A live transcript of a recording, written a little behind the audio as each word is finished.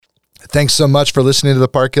Thanks so much for listening to the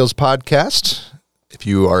Park Hills Podcast. If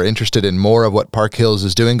you are interested in more of what Park Hills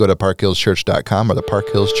is doing, go to parkhillschurch.com or the Park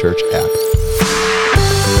Hills Church app.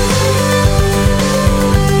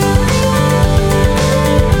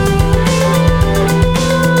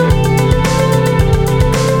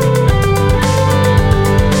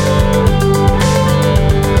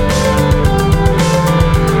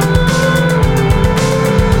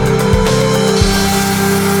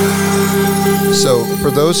 So for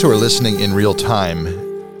those who are listening in real time,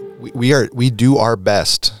 we do our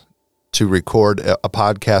best to record a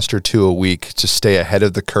podcast or two a week to stay ahead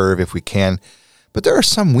of the curve if we can. But there are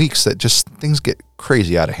some weeks that just things get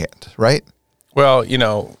crazy out of hand, right? Well,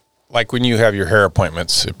 like when you have your hair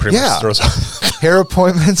appointments, it pretty much throws off. Hair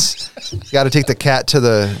appointments. You got to take the cat to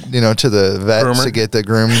the vet Groomer. to get the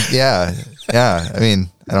groom. Yeah. I mean,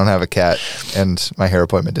 I don't have a cat, and my hair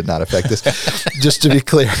appointment did not affect this. Just to be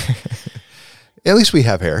clear. At least we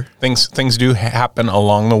have hair. Things do happen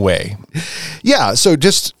along the way. Yeah. So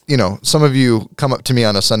just, some of you come up to me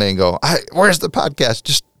on a Sunday and go, where's the podcast?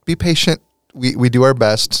 Just be patient. We do our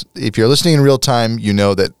best. If you're listening in real time, you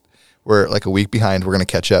know that we're like a week behind. We're going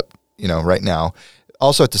to catch up, right now.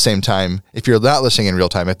 Also at the same time, if you're not listening in real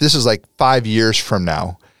time, if this is like 5 years from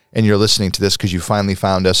now and you're listening to this because you finally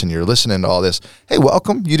found us and you're listening to all this, hey,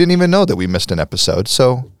 welcome. You didn't even know that we missed an episode.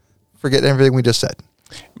 So forget everything we just said.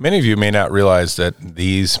 Many of you may not realize that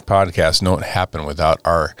these podcasts don't happen without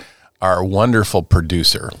our wonderful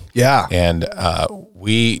producer. Yeah. And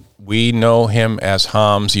we know him as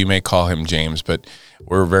Hams. You may call him James, but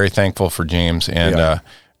we're very thankful for James. And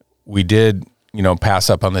we did, pass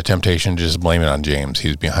up on the temptation to just blame it on James. He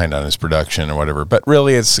was behind on his production or whatever. But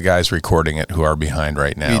really, it's the guys recording it who are behind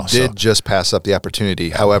right now. We did just pass up the opportunity.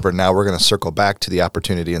 Yeah. However, now we're going to circle back to the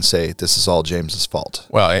opportunity and say this is all James's fault.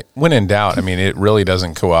 Well, when in doubt, it really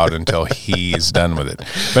doesn't go out until he's done with it.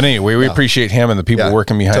 But anyway, we appreciate him and the people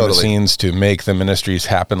working behind the scenes to make the ministries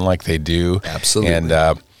happen like they do. Absolutely.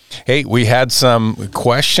 And hey, we had some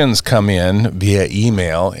questions come in via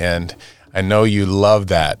email, and I know you love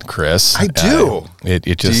that, Chris. I do.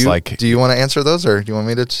 It just Do you want to answer those, or do you want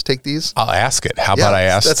me to just take these? I'll ask it. How about I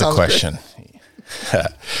ask the question?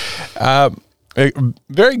 A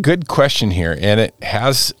very good question here, and it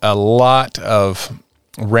has a lot of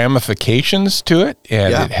ramifications to it,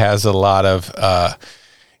 and it has a lot of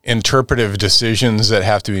interpretive decisions that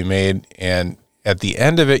have to be made, and at the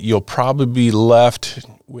end of it, you'll probably be left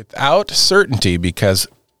without certainty because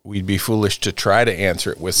we'd be foolish to try to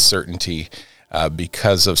answer it with certainty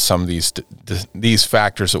because of some of these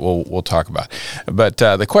factors that we'll talk about. But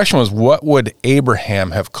the question was, what would Abraham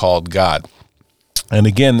have called God? And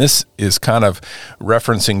again, this is kind of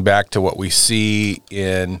referencing back to what we see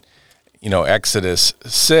in, Exodus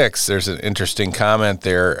 6. There's an interesting comment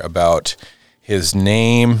there about his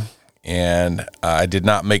name, and I did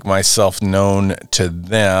not make myself known to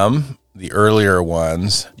them, the earlier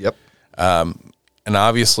ones. Yep. And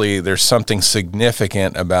obviously, there's something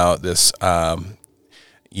significant about this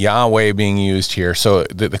Yahweh being used here. So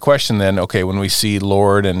the question then, okay, when we see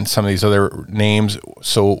Lord and some of these other names,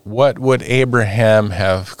 so what would Abraham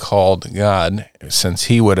have called God since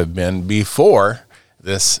he would have been before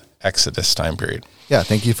this Exodus time period? Yeah,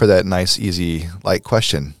 thank you for that nice, easy, light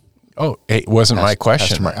question. Oh, it wasn't my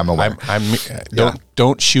question. I'm aware.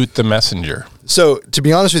 Don't shoot the messenger. So, to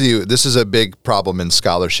be honest with you, this is a big problem in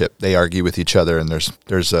scholarship. They argue with each other, and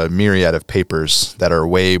there's a myriad of papers that are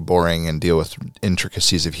way boring and deal with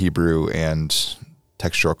intricacies of Hebrew and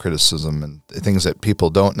textual criticism and things that people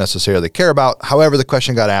don't necessarily care about. However, the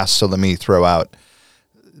question got asked, so let me throw out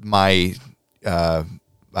my,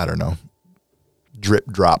 drip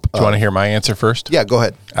drop. Do you want to hear my answer first? Yeah, go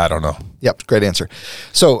ahead. I don't know. Yep, great answer.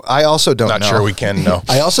 So I also don't know. Not sure we can know.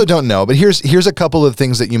 I also don't know, but here's a couple of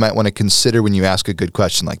things that you might want to consider when you ask a good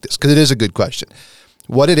question like this, because it is a good question.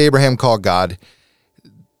 What did Abraham call God?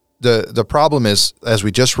 The problem is, as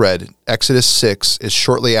we just read, Exodus 6 is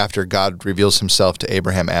shortly after God reveals himself to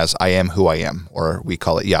Abraham as I am who I am, or we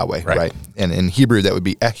call it Yahweh, right? And in Hebrew, that would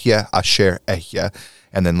be Ehyeh, Asher, Ehyeh.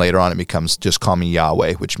 And then later on, it becomes just call me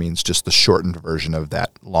Yahweh, which means just the shortened version of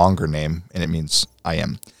that longer name, and it means I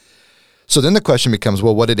am. So then the question becomes,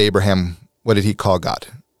 well, what did he call God?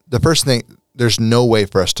 The first thing, there's no way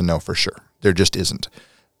for us to know for sure. There just isn't.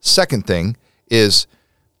 Second thing is,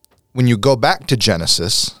 when you go back to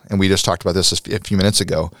Genesis, and we just talked about this a few minutes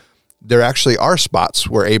ago, there actually are spots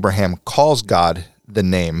where Abraham calls God the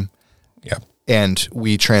name. Yep. And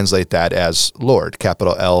we translate that as Lord,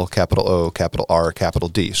 capital L, capital O, capital R, capital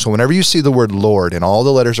D. So whenever you see the word Lord and all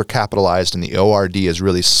the letters are capitalized and the O-R-D is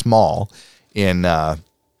really small in, the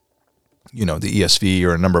ESV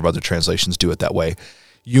or a number of other translations do it that way,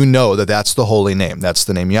 you know that that's the holy name. That's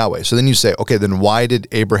the name Yahweh. So then you say, okay, then why did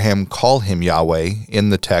Abraham call him Yahweh in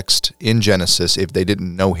the text in Genesis if they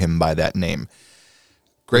didn't know him by that name?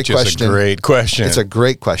 Great question. It's a great question. It's a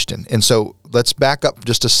great question. And so let's back up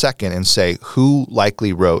just a second and say, who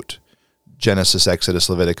likely wrote Genesis, Exodus,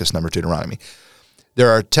 Leviticus, Numbers, Deuteronomy? There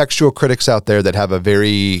are textual critics out there that have a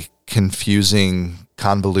very confusing,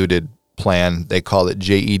 convoluted plan. They call it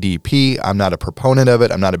JEDP. I'm not a proponent of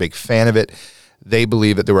it. I'm not a big fan of it. They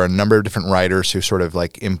believe that there were a number of different writers who sort of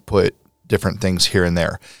like input different things here and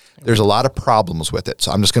there. There's a lot of problems with it.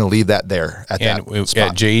 So I'm just going to leave that there at that spot.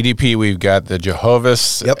 At JEDP, we've got the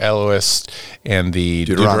Jehovah's, Elohist, and the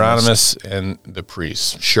Deuteronomists, and the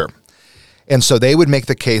priests. Sure. And so they would make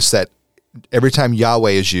the case that every time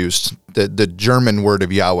Yahweh is used, the German word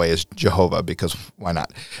of Yahweh is Jehovah, because why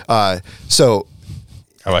not? I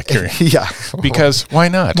like hearing. Yeah. Because why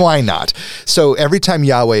not? Why not? So every time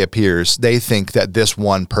Yahweh appears, they think that this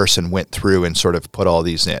one person went through and sort of put all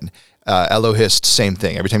these in. Elohist, same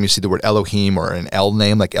thing. Every time you see the word Elohim or an El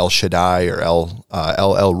name like El Shaddai or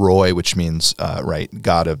El Roy, which means,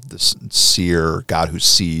 God of the seer, God who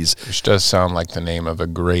sees. Which does sound like the name of a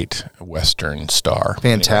great Western star.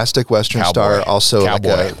 Fantastic Western star. Also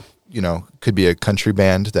Cowboy. Could be a country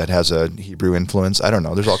band that has a Hebrew influence. I don't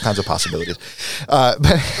know. There's all kinds of possibilities. But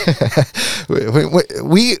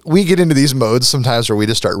we get into these modes sometimes where we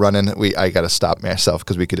just start running. I got to stop myself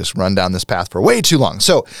because we could just run down this path for way too long.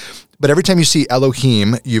 But every time you see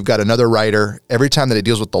Elohim, you've got another writer. Every time that it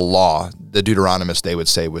deals with the law, the Deuteronomist, they would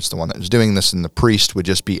say, was the one that was doing this, and the priest would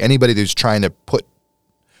just be anybody who's trying to put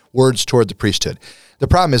words toward the priesthood. The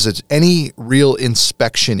problem is that any real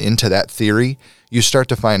inspection into that theory, you start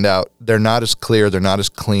to find out they're not as clear, they're not as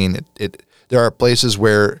clean. There are places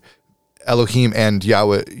where Elohim and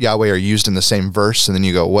Yahweh are used in the same verse, and then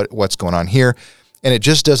you go, what's going on here? And it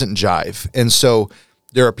just doesn't jive. And so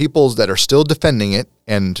there are people that are still defending it,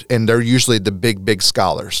 and they're usually the big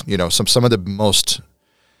scholars. Some of the most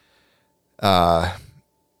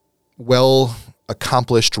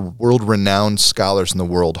well-accomplished, world-renowned scholars in the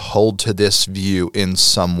world hold to this view in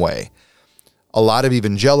some way. A lot of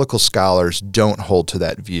evangelical scholars don't hold to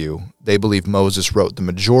that view. They believe Moses wrote the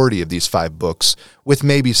majority of these 5 books with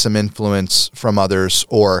maybe some influence from others,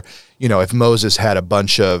 or, if Moses had a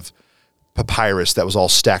bunch of papyrus that was all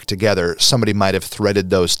stacked together, somebody might have threaded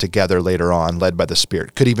those together later on, led by the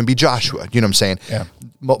Spirit. Could even be Joshua. You know what I'm saying? Yeah.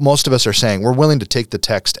 Most of us are saying we're willing to take the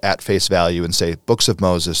text at face value and say, books of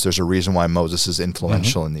Moses, there's a reason why Moses is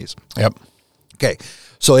influential in these. Yep. Okay.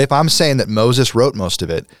 So if I'm saying that Moses wrote most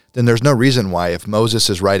of it, then there's no reason why, if Moses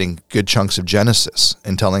is writing good chunks of Genesis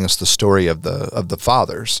and telling us the story of the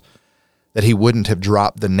fathers, that he wouldn't have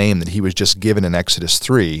dropped the name that he was just given in Exodus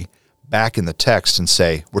 3 back in the text and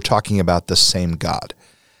say, we're talking about the same God.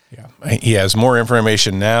 Yeah, he has more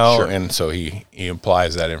information now, Sure. and so he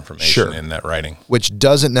implies that information in that writing. Which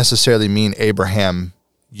doesn't necessarily mean Abraham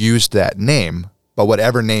used that name, but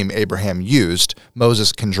whatever name Abraham used,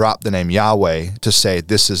 Moses can drop the name Yahweh to say,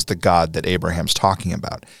 this is the God that Abraham's talking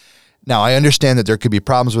about. Now, I understand that there could be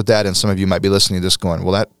problems with that, and some of you might be listening to this going,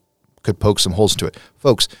 well, that could poke some holes to it.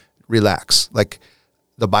 Folks, relax.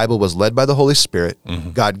 The Bible was led by the Holy Spirit.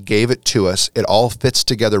 Mm-hmm. God gave it to us. It all fits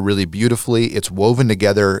together really beautifully. It's woven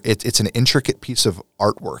together. It's an intricate piece of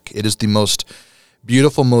artwork. It is the most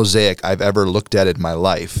beautiful mosaic I've ever looked at in my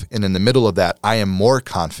life. And in the middle of that, I am more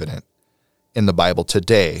confident in the Bible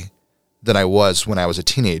today than I was when I was a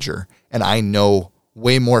teenager. And I know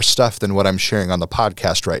way more stuff than what I'm sharing on the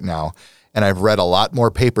podcast right now. And I've read a lot more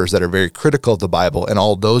papers that are very critical of the Bible, and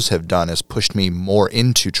all those have done is pushed me more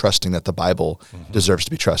into trusting that the Bible deserves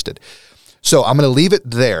to be trusted. So I'm going to leave it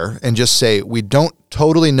there and just say we don't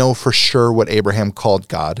totally know for sure what Abraham called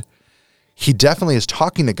God. He definitely is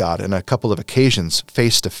talking to God on a couple of occasions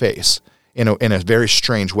face to face in a very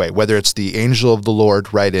strange way, whether it's the angel of the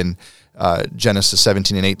Lord, right, in Genesis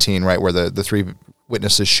 17 and 18, right, where the 3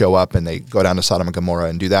 witnesses show up and they go down to Sodom and Gomorrah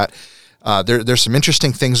and do that. There's some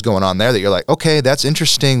interesting things going on there that you're like, okay, that's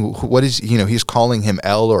interesting. What is, he's calling him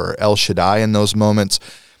El or El Shaddai in those moments.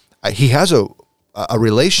 He has a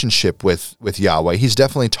relationship with Yahweh. He's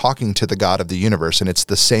definitely talking to the God of the universe, and it's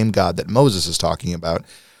the same God that Moses is talking about.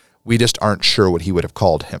 We just aren't sure what he would have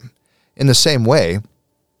called him. In the same way,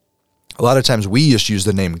 a lot of times we just use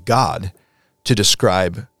the name God to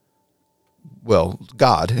describe,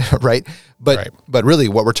 God, right? But really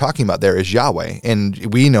what we're talking about there is Yahweh.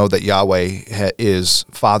 And we know that Yahweh is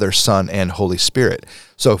Father, Son, and Holy Spirit.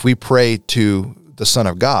 So if we pray to the Son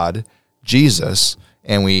of God, Jesus,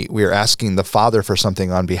 and we are asking the Father for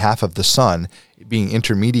something on behalf of the Son, being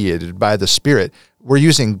intermediated by the Spirit, we're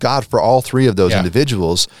using God for all three of those Yeah.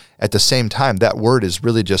 individuals at the same time. That word is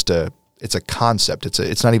really just it's a concept.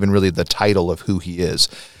 It's not even really the title of who he is.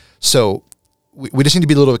 So we just need to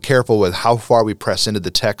be a little bit careful with how far we press into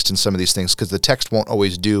the text and some of these things, because the text won't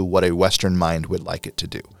always do what a Western mind would like it to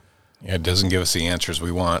do. Yeah, it doesn't give us the answers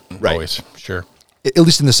we want. Right. Always. Sure. At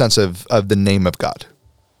least in the sense of the name of God.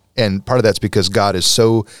 And part of that's because God is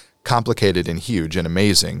so complicated and huge and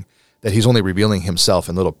amazing that he's only revealing himself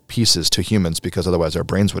in little pieces to humans, because otherwise our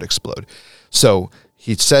brains would explode. So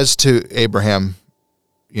he says to Abraham,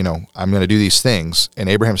 I'm going to do these things. And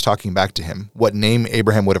Abraham's talking back to him. What name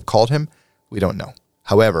Abraham would have called him, we don't know.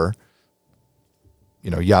 However,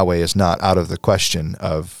 Yahweh is not out of the question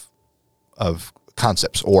of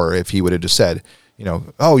concepts. Or if he would have just said,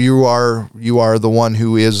 oh, you are the one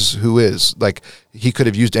who is. Like, he could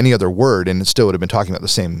have used any other word and it still would have been talking about the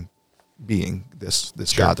same being, this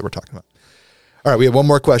Sure. God that we're talking about. All right, we have one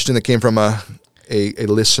more question that came from a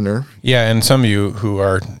listener. Yeah, and some of you who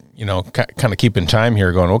are, kind of keeping time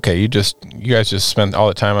here going, okay, you guys just spent all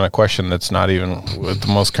the time on a question that's not even with the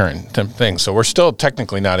most current thing. So we're still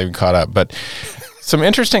technically not even caught up. But some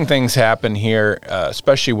interesting things happen here,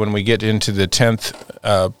 especially when we get into the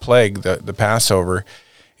 10th plague, the Passover,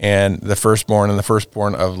 and the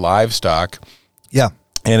firstborn of livestock. Yeah.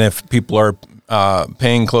 And if people are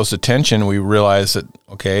paying close attention, we realize that,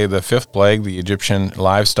 okay, the 5th plague, the Egyptian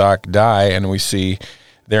livestock die, and we see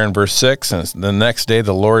there in verse 6, and the next day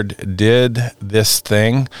the Lord did this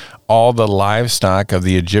thing, all the livestock of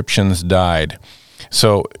the Egyptians died.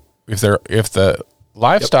 So if the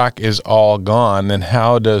livestock is all gone, then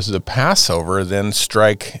how does the Passover then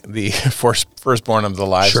strike the firstborn of the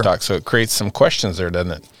livestock? Sure. So it creates some questions there,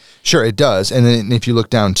 doesn't it? Sure, it does. And then if you look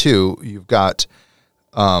down too, you've got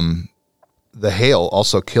the hail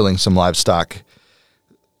also killing some livestock,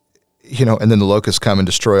 and then the locusts come and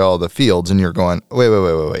destroy all the fields, and you're going,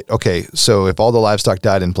 wait. Okay, so if all the livestock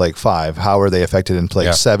died in plague 5, how are they affected in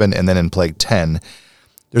plague 7 and then in plague 10?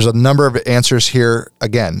 There's a number of answers here.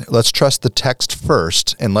 Again, let's trust the text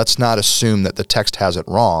first, and let's not assume that the text has it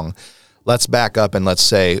wrong. Let's back up and let's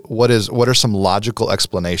say, what are some logical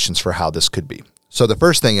explanations for how this could be? So the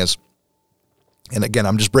first thing is, and again,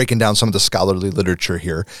 I'm just breaking down some of the scholarly literature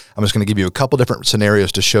here. I'm just going to give you a couple different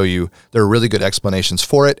scenarios to show you there are really good explanations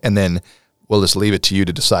for it, and then we'll just leave it to you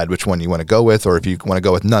to decide which one you want to go with, or if you want to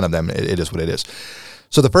go with none of them, it is what it is.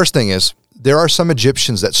 So the first thing is, there are some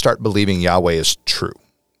Egyptians that start believing Yahweh is true,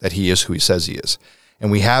 that he is who he says he is.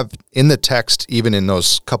 And we have in the text, even in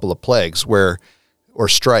those couple of plagues or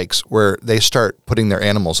strikes, where they start putting their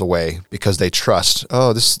animals away because they trust,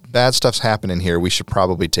 this bad stuff's happening here, we should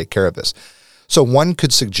probably take care of this. So one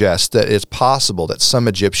could suggest that it's possible that some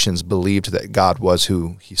Egyptians believed that God was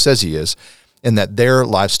who he says he is, and that their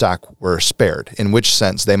livestock were spared, in which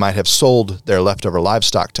sense they might have sold their leftover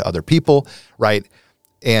livestock to other people, right?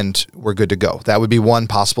 And we're good to go. That would be one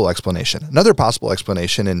possible explanation. Another possible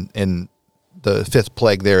explanation in the 5th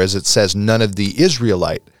plague there is it says none of the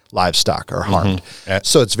Israelite livestock are harmed. Mm-hmm.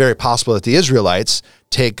 So it's very possible that the Israelites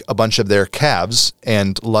take a bunch of their calves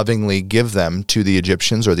and lovingly give them to the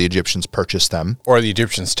Egyptians, or the Egyptians purchase them. Or the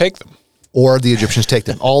Egyptians take them. All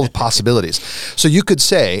the possibilities. So you could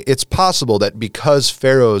say it's possible that because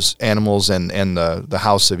Pharaoh's animals and the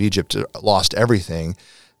house of Egypt lost everything,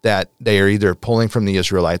 that they are either pulling from the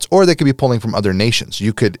Israelites, or they could be pulling from other nations.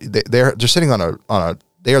 They're sitting on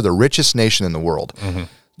they are the richest nation in the world. Mm-hmm.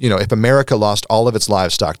 If America lost all of its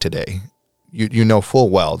livestock today, you know full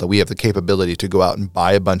well that we have the capability to go out and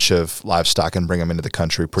buy a bunch of livestock and bring them into the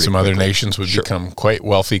country pretty quickly. Some other nations would become quite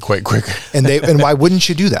wealthy quite quicker. And why wouldn't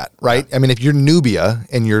you do that, right? I mean, if you're Nubia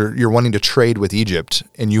and you're wanting to trade with Egypt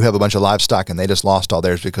and you have a bunch of livestock and they just lost all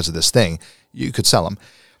theirs because of this thing, you could sell them.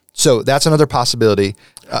 So that's another possibility.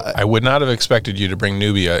 I would not have expected you to bring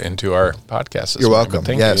Nubia into our podcast. You're welcome.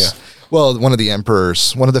 Yes. Well, one of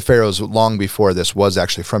the pharaohs long before this was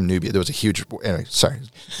actually from Nubia. There was a huge, anyway, sorry,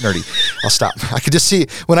 nerdy. I'll stop. I could just see,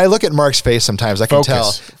 when I look at Mark's face sometimes, I can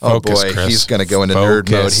tell, Chris. He's going to go into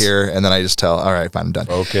nerd mode here. And then I just tell, all right, fine, I'm done.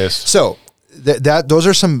 Focus. So those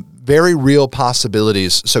are some very real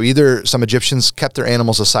possibilities. So either some Egyptians kept their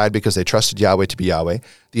animals aside because they trusted Yahweh to be Yahweh.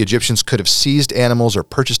 The Egyptians could have seized animals or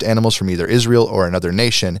purchased animals from either Israel or another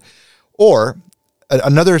nation. Or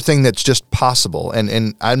another thing that's just possible,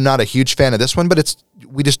 and I'm not a huge fan of this one, but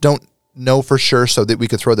we just don't know for sure, so that we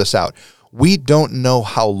could throw this out. We don't know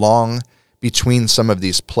how long between some of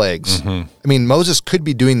these plagues. Mm-hmm. I mean, Moses could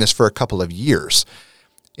be doing this for a couple of years,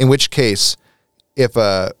 in which case, if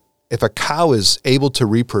a cow is able to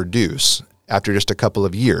reproduce after just a couple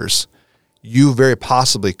of years, you very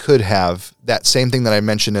possibly could have that same thing that I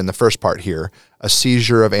mentioned in the first part here, a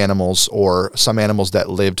seizure of animals or some animals that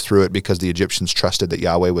lived through it because the Egyptians trusted that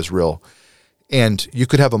Yahweh was real. And you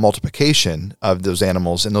could have a multiplication of those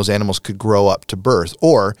animals, and those animals could grow up to birth.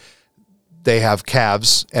 Or they have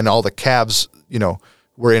calves, and all the calves,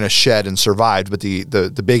 were in a shed and survived, but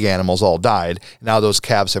the big animals all died. Now those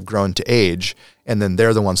calves have grown to age, and then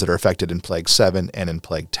they're the ones that are affected in Plague 7 and in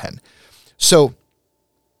Plague 10. So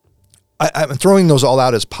I'm throwing those all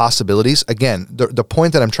out as possibilities. Again, the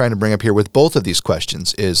point that I'm trying to bring up here with both of these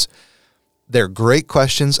questions is they're great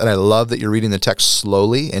questions, and I love that you're reading the text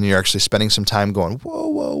slowly and you're actually spending some time going,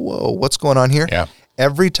 whoa, what's going on here? Yeah.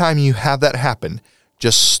 Every time you have that happen,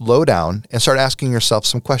 just slow down and start asking yourself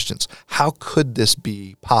some questions. How could this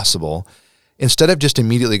be possible? Instead of just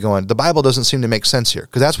immediately going, the Bible doesn't seem to make sense here,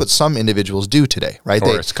 because that's what some individuals do today, right?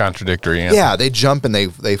 Or it's contradictory. Yeah, they jump and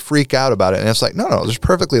they freak out about it. And it's like, no, there's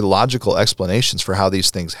perfectly logical explanations for how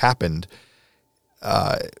these things happened.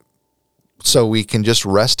 So we can just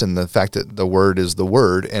rest in the fact that the word is the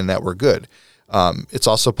word and that we're good. It's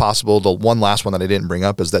also possible, the one last one that I didn't bring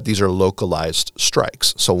up is that these are localized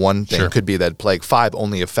strikes. So one thing could be that Plague 5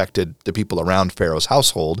 only affected the people around Pharaoh's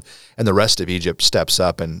household, and the rest of Egypt steps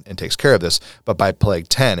up and takes care of this. But by Plague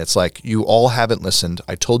 10, it's like, you all haven't listened.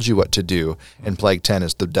 I told you what to do. And Plague 10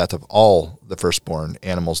 is the death of all the firstborn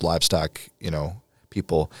animals, livestock,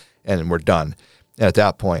 people, and we're done. And at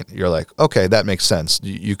that point, you're like, okay, that makes sense.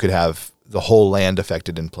 You could have the whole land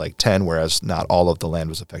affected in Plague 10, whereas not all of the land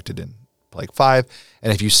was affected in Plague 5.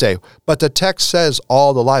 And if you say, but the text says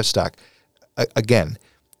all the livestock, again,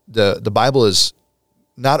 the Bible is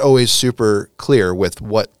not always super clear with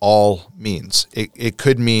what all means. It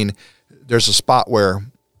could mean there's a spot where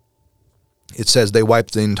it says they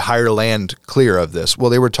wiped the entire land clear of this. Well,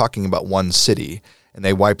 they were talking about one city, and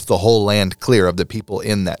they wiped the whole land clear of the people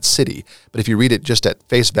in that city. But if you read it just at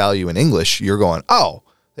face value in English, you're going, oh,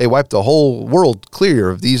 they wiped the whole world clear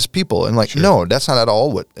of these people. And no, that's not at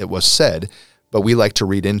all what it was said, but we like to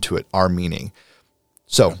read into it our meaning.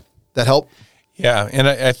 So that help? Yeah. And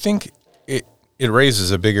I think it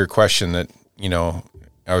raises a bigger question that,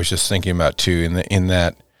 I was just thinking about too, in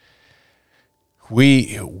that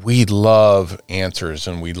we love answers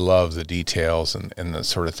and we love the details and that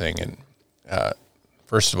sort of thing. And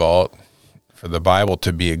first of all, for the Bible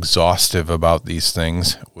to be exhaustive about these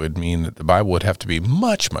things would mean that the Bible would have to be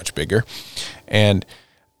much, much bigger. And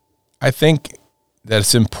I think that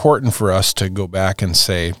it's important for us to go back and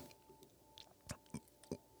say,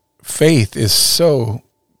 faith is so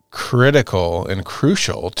critical and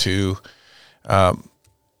crucial to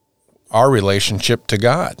our relationship to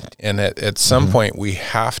God. And at some point, we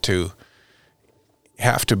have to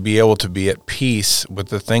be able to be at peace with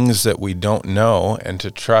the things that we don't know and to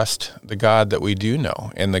trust the God that we do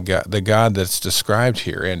know and the God that's described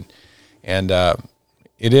here. And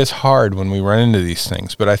it is hard when we run into these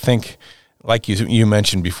things, but I think, like you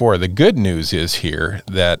mentioned before, the good news is here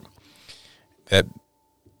that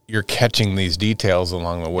you're catching these details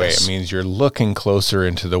along the way. Yes. It means you're looking closer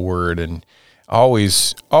into the Word, and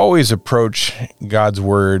always approach God's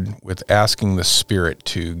Word with asking the Spirit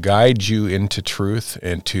to guide you into truth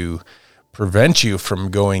and to prevent you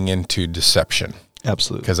from going into deception.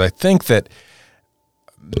 Absolutely. Because I think that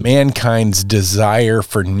mankind's desire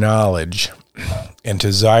for knowledge and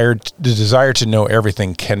the desire to know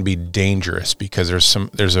everything can be dangerous, because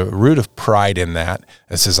there's a root of pride in that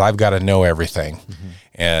says, I've got to know everything. Mm-hmm.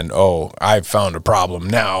 And, I've found a problem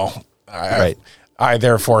now. Right. I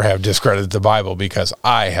therefore have discredited the Bible because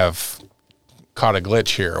I have caught a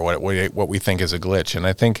glitch here, or what we think is a glitch. And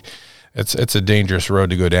I think it's a dangerous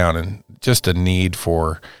road to go down, and just a need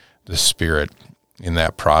for the Spirit in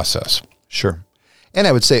that process. Sure. And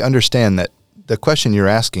I would say, understand that the question you're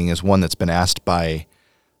asking is one that's been asked by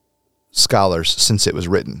scholars since it was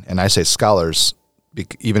written. And I say scholars,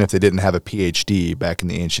 even if they didn't have a PhD back in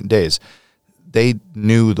the ancient days, they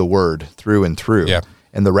knew the Word through and through. Yeah.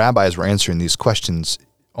 And the rabbis were answering these questions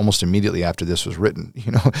almost immediately after this was written,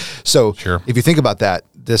 So sure. If you think about that,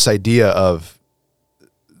 this idea of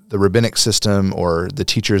the rabbinic system or the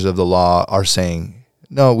teachers of the law are saying,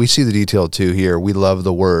 no, we see the detail too here. We love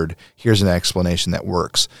the Word. Here's an explanation that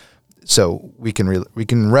works. So we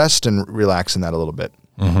can rest and relax in that a little bit.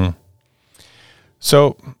 Mm-hmm.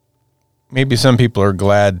 So maybe some people are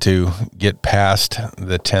glad to get past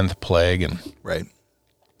the 10th plague, and right.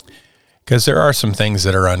 Because there are some things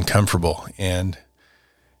that are uncomfortable, and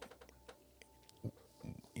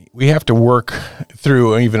we have to work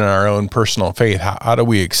through, even in our own personal faith, how do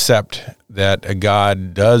we accept that a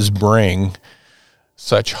God does bring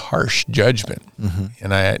such harsh judgment? Mm-hmm.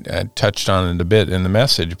 And I touched on it a bit in the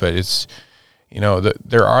message, but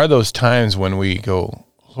there are those times when we go,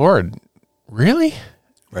 Lord, really?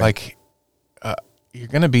 Right. Like, you're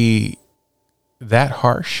going to be that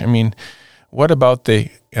harsh? I mean, what about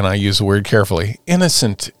and I use the word carefully,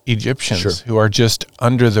 innocent Egyptians who are just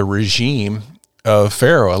under the regime of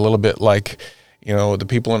Pharaoh, a little bit like, the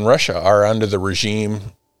people in Russia are under the regime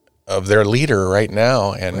of their leader right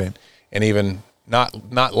now, and even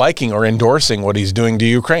not liking or endorsing what he's doing to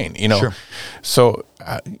Ukraine, So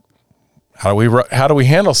how do we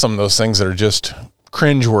handle some of those things that are just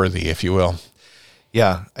cringeworthy, if you will?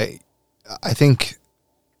 Yeah, I think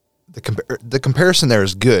the comparison there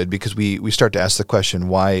is good, because we start to ask the question,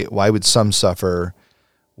 why would some suffer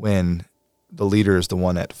when the leader is the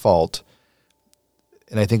one at fault?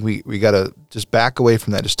 And I think we got to just back away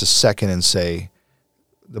from that just a second and say,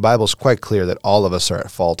 the Bible's quite clear that all of us are at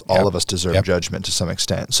fault. All of us deserve judgment to some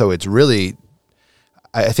extent. So it's really,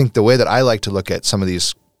 I think the way that I like to look at some of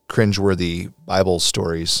these cringeworthy Bible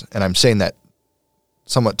stories, and I'm saying that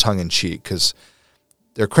somewhat tongue-in-cheek, because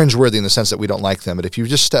they're cringeworthy in the sense that we don't like them. But if you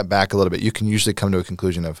just step back a little bit, you can usually come to a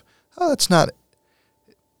conclusion of, it's not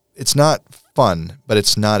fun, but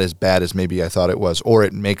it's not as bad as maybe I thought it was, or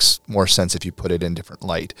it makes more sense if you put it in different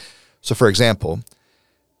light. So for example,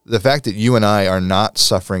 the fact that you and I are not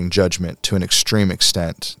suffering judgment to an extreme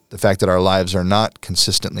extent, the fact that our lives are not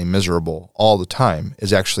consistently miserable all the time,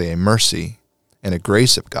 is actually a mercy and a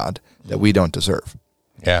grace of God that we don't deserve.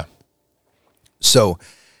 Yeah. So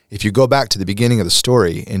if you go back to the beginning of the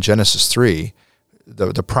story in Genesis 3,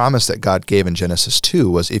 the promise that God gave in Genesis 2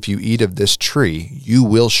 was, if you eat of this tree, you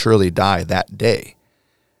will surely die that day.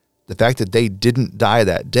 The fact that they didn't die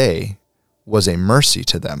that day was a mercy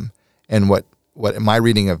to them. And what my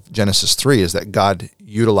reading of Genesis 3 is that God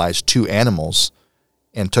utilized two animals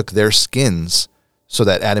and took their skins so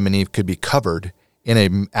that Adam and Eve could be covered in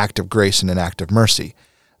an act of grace and an act of mercy.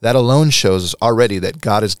 That alone shows already that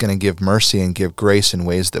God is going to give mercy and give grace in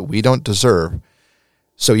ways that we don't deserve.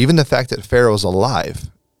 So even the fact that Pharaoh is alive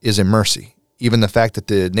is a mercy. Even the fact that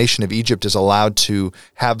the nation of Egypt is allowed to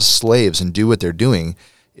have slaves and do what they're doing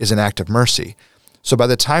is an act of mercy. So by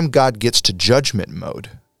the time God gets to judgment mode,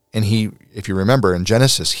 and if you remember in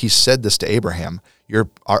Genesis, he said this to Abraham,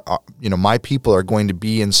 my people are going to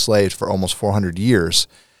be enslaved for almost 400 years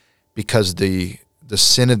because the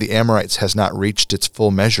sin of the Amorites has not reached its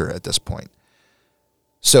full measure at this point.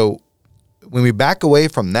 So when we back away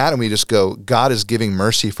from that and we just go, God is giving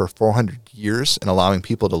mercy for 400 years and allowing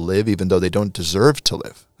people to live even though they don't deserve to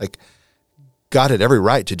live. Like, God had every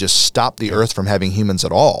right to just stop the earth from having humans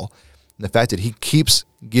at all. And the fact that he keeps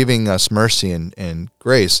giving us mercy and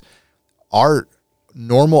grace, our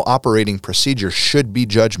normal operating procedure should be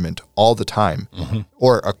judgment all the time,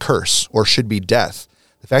 or a curse, or should be death.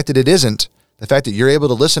 The fact that it isn't, the fact that you're able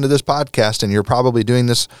to listen to this podcast and you're probably doing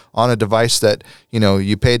this on a device that,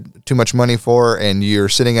 you paid too much money for, and you're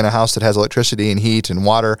sitting in a house that has electricity and heat and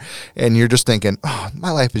water, and you're just thinking,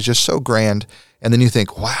 my life is just so grand. And then you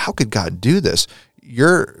think, wow, how could God do this?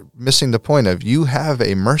 You're missing the point of, you have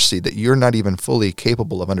a mercy that you're not even fully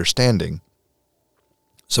capable of understanding.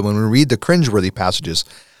 So when we read the cringeworthy passages,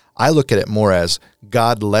 I look at it more as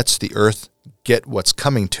God lets the earth get what's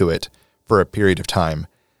coming to it for a period of time,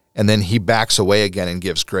 and then he backs away again and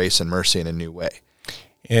gives grace and mercy in a new way.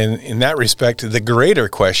 And in that respect, the greater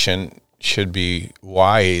question should be,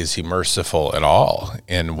 why is he merciful at all?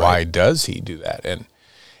 And why does he do that?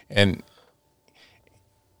 And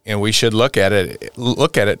we should look at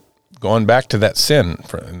it going back to that sin,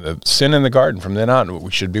 the sin in the garden. From then on,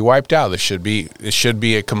 we should be wiped out. There should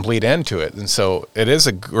be a complete end to it. And so it is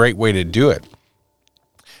a great way to do it.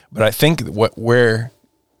 But I think where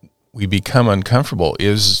we become uncomfortable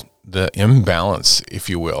is the imbalance, if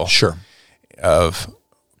you will. Sure. Of,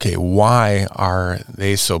 okay, why are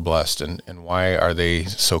they so blessed and why are they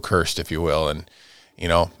so cursed, if you will? And,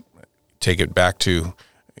 take it back to,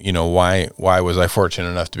 why was I fortunate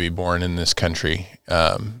enough to be born in this country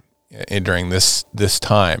during this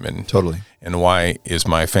time? And totally. And why is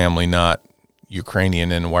my family not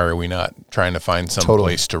Ukrainian, and why are we not trying to find some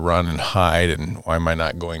place to run and hide, and why am I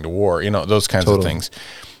not going to war? Those kinds of things.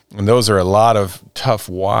 And those are a lot of tough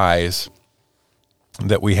whys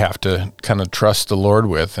that we have to kind of trust the Lord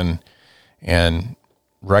with, and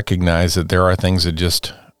recognize that there are things that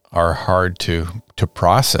just are hard to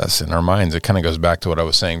process in our minds. It kind of goes back to what I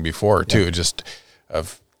was saying before too, just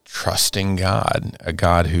of trusting God, a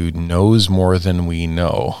God who knows more than we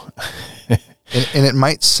know. And it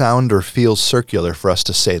might sound or feel circular for us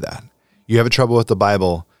to say that. You have a trouble with the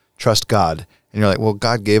Bible, trust God. And you're like, well,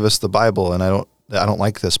 God gave us the Bible, and I don't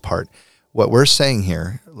like this part. What we're saying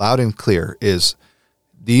here, loud and clear, is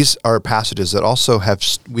these are passages that also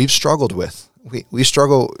we've struggled with We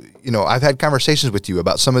struggle, I've had conversations with you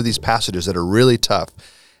about some of these passages that are really tough,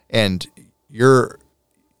 and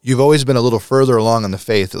you've always been a little further along in the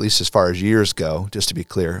faith, at least as far as years go, just to be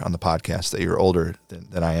clear on the podcast that you're older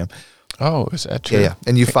than I am. Oh, is that true? Yeah.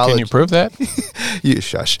 And you followed. Can you prove that? You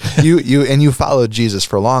shush. You followed Jesus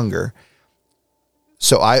for longer.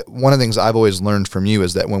 So one of the things I've always learned from you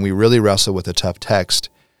is that when we really wrestle with a tough text,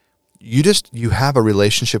 you have a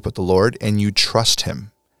relationship with the Lord and you trust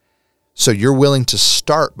him. So you're willing to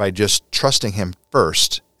start by just trusting him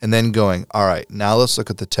first and then going, all right, now let's look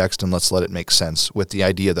at the text and let's let it make sense with the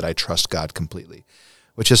idea that I trust God completely,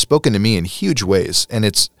 which has spoken to me in huge ways. And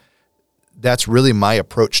that's really my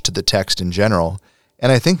approach to the text in general.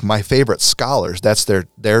 And I think my favorite scholars, that's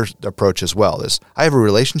their approach as well, is I have a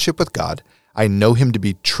relationship with God. I know him to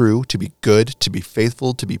be true, to be good, to be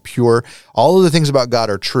faithful, to be pure. All of the things about God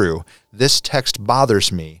are true. This text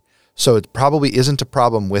bothers me. So it probably isn't a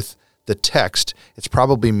problem with the text. It's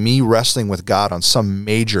probably me wrestling with God on some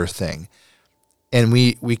major thing. And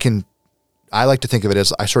I like to think of it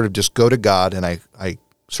as I sort of just go to God and I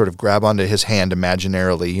sort of grab onto his hand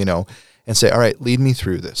imaginarily, and say, all right, lead me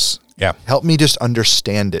through this. Yeah. Help me just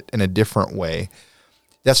understand it in a different way.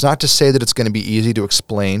 That's not to say that it's going to be easy to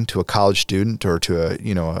explain to a college student or to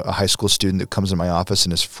a high school student that comes in my office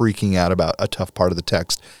and is freaking out about a tough part of the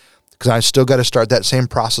text, because I still got to start that same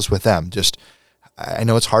process with them. I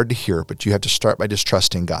know it's hard to hear, but you have to start by just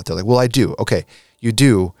trusting God. They're like, well, I do. Okay, you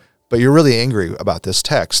do, but you're really angry about this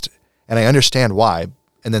text, and I understand why.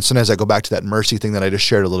 And then sometimes I go back to that mercy thing that I just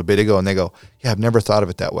shared a little bit ago, and they go, yeah, I've never thought of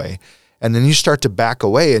it that way. And then you start to back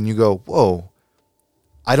away and you go, whoa,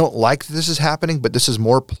 I don't like that this is happening, but this is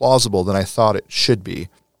more plausible than I thought it should be.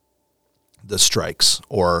 The strikes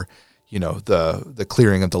or, the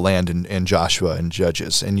clearing of the land in Joshua and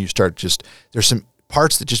Judges. And you start there's some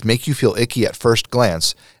parts that just make you feel icky at first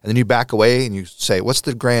glance. And then you back away and you say, what's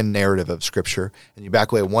the grand narrative of Scripture? And you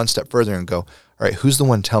back away one step further and go, all right, who's the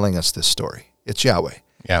one telling us this story? It's Yahweh.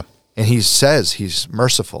 Yeah. And he says he's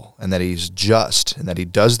merciful and that he's just and that he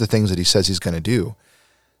does the things that he says he's going to do.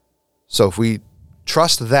 So if we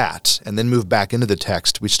trust that and then move back into the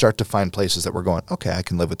text, we start to find places that we're going, okay, I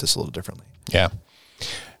can live with this a little differently. Yeah.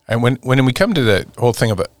 And when we come to the whole thing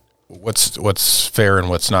of what's fair and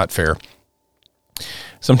what's not fair,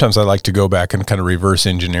 sometimes I like to go back and kind of reverse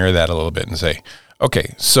engineer that a little bit and say,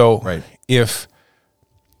 okay, so right. If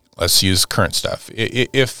let's use current stuff.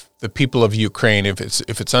 If the people of Ukraine, if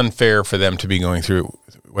it's unfair for them to be going through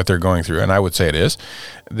what they're going through, and I would say it is,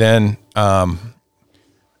 then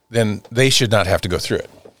they should not have to go through it.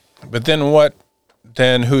 But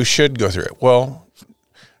then who should go through it? Well,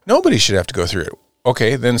 nobody should have to go through it.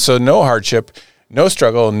 Okay, then so no hardship, no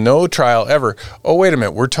struggle, no trial ever. Oh, wait a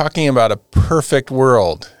minute, we're talking about a perfect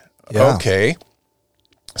world. Yeah. Okay.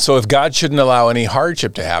 So if God shouldn't allow any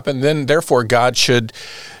hardship to happen, then therefore God should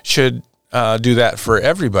do that for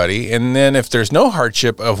everybody. And then if there's no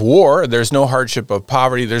hardship of war, there's no hardship of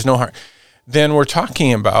poverty, then we're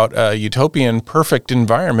talking about a utopian perfect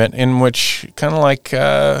environment in which kind of like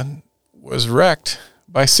was wrecked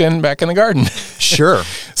by sin back in the garden. Sure.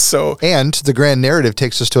 And the grand narrative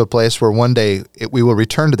takes us to a place where one day we will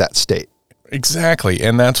return to that state. Exactly.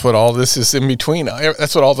 And that's what all this is in between.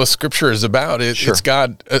 That's what all the Scripture is about. Sure. It's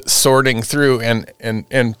God sorting through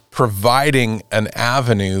and providing an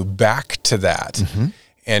avenue back to that, mm-hmm.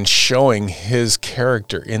 and showing his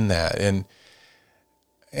character in that. And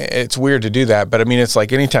it's weird to do that, but I mean, it's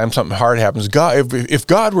like anytime something hard happens, God, if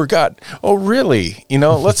God were God, oh really?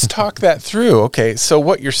 Let's talk that through. Okay, so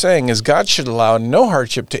what you're saying is God should allow no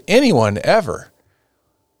hardship to anyone ever.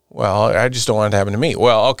 Well, I just don't want it to happen to me.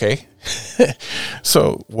 Well, okay.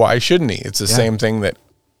 So why shouldn't he? It's the same thing that,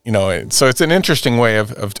 so it's an interesting way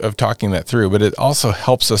of talking that through, but it also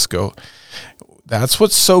helps us go, that's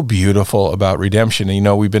what's so beautiful about redemption.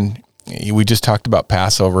 And, we just talked about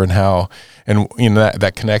Passover and how, and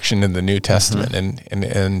that connection in the New Testament, mm-hmm.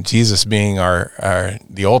 and Jesus being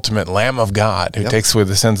the ultimate Lamb of God who takes away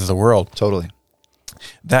the sins of the world. Totally.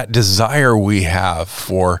 That desire we have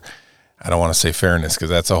for, I don't want to say fairness because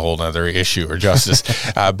that's a whole other issue, or justice,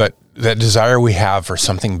 but that desire we have for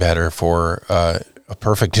something better, for a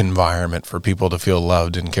perfect environment for people to feel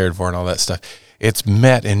loved and cared for and all that stuff, it's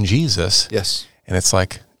met in Jesus. Yes. And it's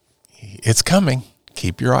like, it's coming.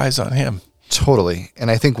 Keep your eyes on him. Totally. And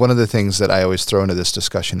I think one of the things that I always throw into this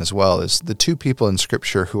discussion as well is the two people in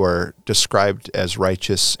Scripture who are described as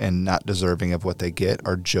righteous and not deserving of what they get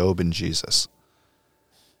are Job and Jesus.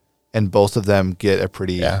 And both of them get a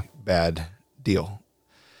pretty bad deal.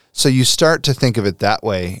 So you start to think of it that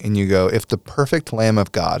way, and you go, if the perfect Lamb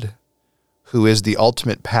of God, who is the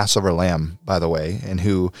ultimate Passover lamb, by the way, and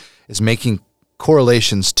who is making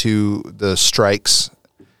correlations to the strikes,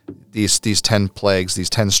 these 10 plagues, these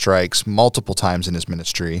 10 strikes multiple times in his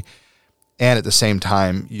ministry. And at the same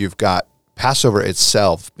time, you've got Passover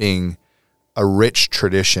itself being a rich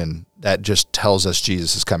tradition that just tells us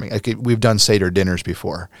Jesus is coming. Like we've done Seder dinners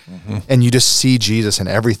before, and you just see Jesus in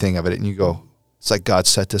everything of it, and you go, it's like God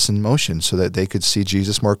set this in motion so that they could see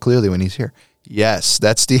Jesus more clearly when he's here. Yes,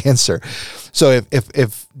 that's the answer. So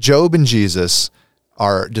if Job and Jesus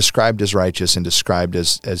are described as righteous and described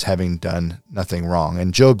as having done nothing wrong,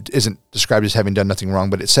 and Job isn't described as having done nothing wrong,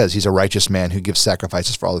 but it says he's a righteous man who gives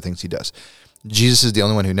sacrifices for all the things he does. Jesus is the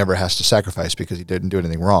only one who never has to sacrifice because he didn't do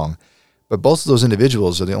anything wrong. But both of those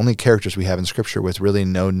individuals are the only characters we have in Scripture with really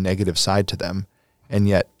no negative side to them, and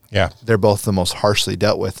yet they're both the most harshly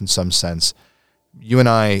dealt with in some sense. You and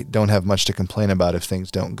I don't have much to complain about if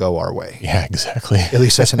things don't go our way. Yeah, exactly. At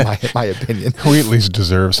least that's in my opinion. We at least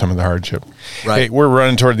deserve some of the hardship. Right. Hey, we're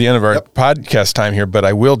running toward the end of our podcast time here, but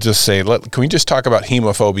I will just say, can we just talk about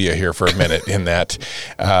hemophobia here for a minute? In that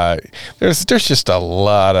there's just a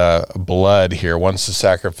lot of blood here once the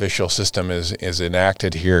sacrificial system is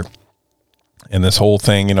enacted here. And this whole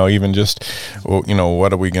thing, even just,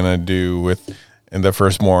 what are we going to do with the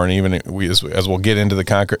firstborn? Even as we'll get into the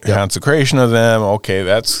consecration of them, okay,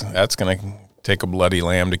 that's going to take a bloody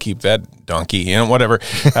lamb to keep that donkey, whatever.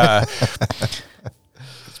 It's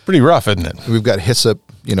pretty rough, isn't it? We've got hyssop,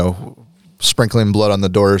 sprinkling blood on the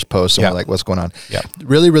doors posts, and we're like, what's going on? Yeah.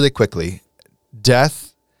 Really, really quickly,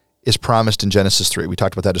 death is promised in Genesis 3. We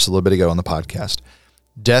talked about that just a little bit ago on the podcast.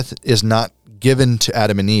 Death is not given to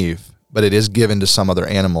Adam and Eve, but it is given to some other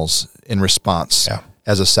animals in response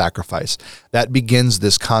as a sacrifice. That begins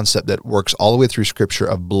this concept that works all the way through Scripture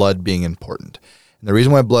of blood being important. And the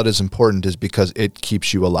reason why blood is important is because it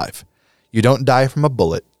keeps you alive. You don't die from a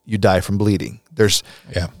bullet, you die from bleeding.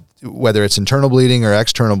 Whether it's internal bleeding or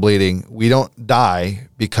external bleeding, we don't die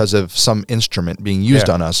because of some instrument being used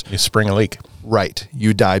on us. You spring a leak. Right.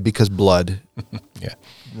 You die because blood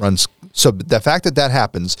runs. So the fact that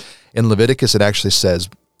happens, in Leviticus it actually says,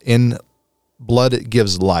 in blood it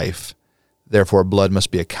gives life, therefore blood must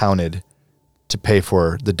be accounted to pay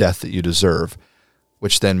for the death that you deserve,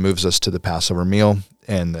 which then moves us to the Passover meal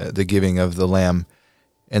and the giving of the lamb,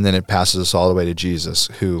 and then it passes us all the way to Jesus,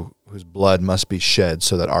 whose blood must be shed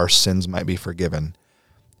so that our sins might be forgiven.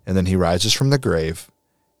 And then he rises from the grave,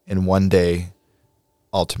 and one day,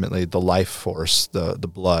 ultimately, the life force, the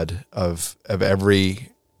blood of every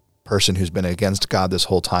person who's been against God this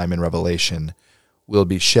whole time in Revelation will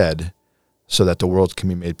be shed so that the world can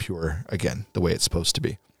be made pure again, the way it's supposed to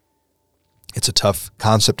be. It's a tough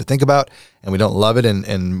concept to think about, and we don't love it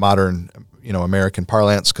in modern, American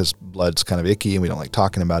parlance because blood's kind of icky and we don't like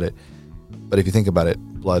talking about it. But if you think about it,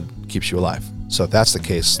 blood keeps you alive. So if that's the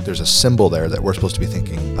case, there's a symbol there that we're supposed to be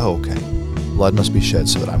thinking, oh, okay, blood must be shed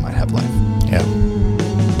so that I might have life. Yeah.